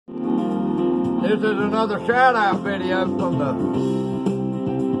This is another shout out video from the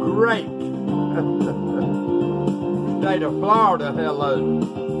great state of Florida. Hello.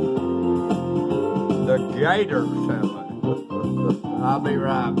 The Gators. Hello. I'll be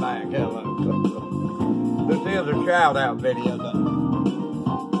right back. Hello. This is a shout out video though.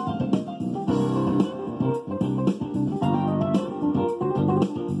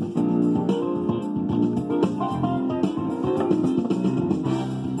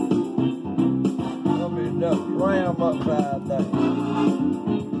 Just ram upside down.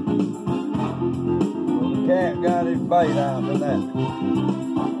 The cat got his bait out of that.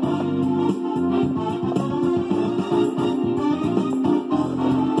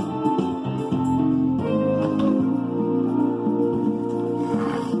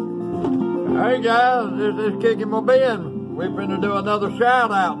 Hey guys, this is Kicking My Bin. We're finna do another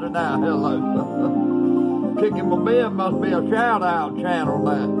shout out tonight. Hello. Kicking My Bin must be a shout out channel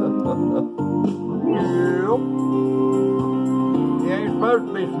now. Yep. He ain't supposed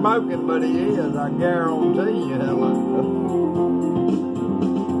to be smoking, but he is, I guarantee you. Hello.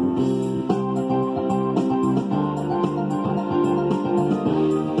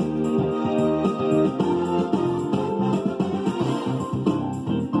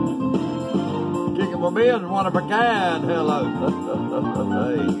 Kicking My Bin's one of a kind. Hello.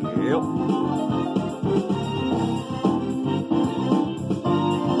 Hey, yep.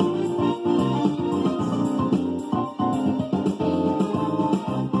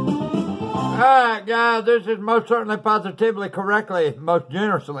 Alright guys, this is most certainly positively correctly, most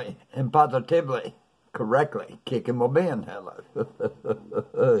generously and positively correctly Kicking My Bin. Hello.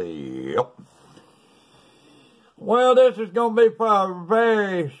 Yep. Well, this is going to be for a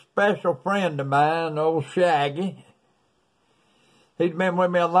very special friend of mine, old Shaggy. He's been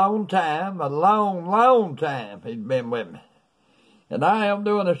with me a long time, long time he's been with me. And I am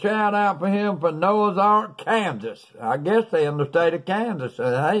doing a shout out for him for Noah's Ark, Kansas. I guess they're in the state of Kansas.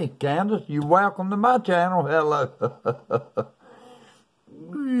 Hey, Kansas, you're welcome to my channel. Hello.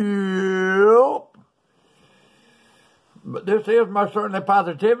 Yep. But this is most certainly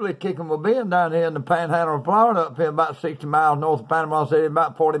positively Kicking My Bin down here in the Panhandle of Florida, up here about 60 miles north of Panama City,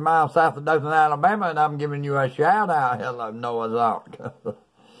 about 40 miles south of Dothan, Alabama, and I'm giving you a shout out. Hello, Noah's Ark.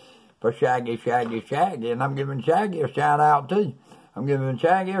 For Shaggy, and I'm giving Shaggy a shout out too. I'm giving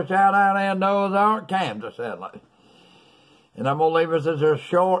Shaggy a shout out and Noah's Ark, Kansas, hello. And I'm going to leave us as a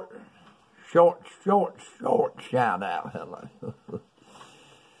short shout out, hello.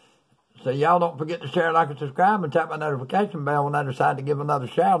 So y'all don't forget to share, like, and subscribe, and tap my notification bell when I decide to give another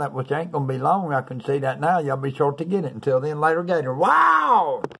shout out, which ain't going to be long. I can see that now. Y'all be sure to get it. Until then, later, Gator. Wow!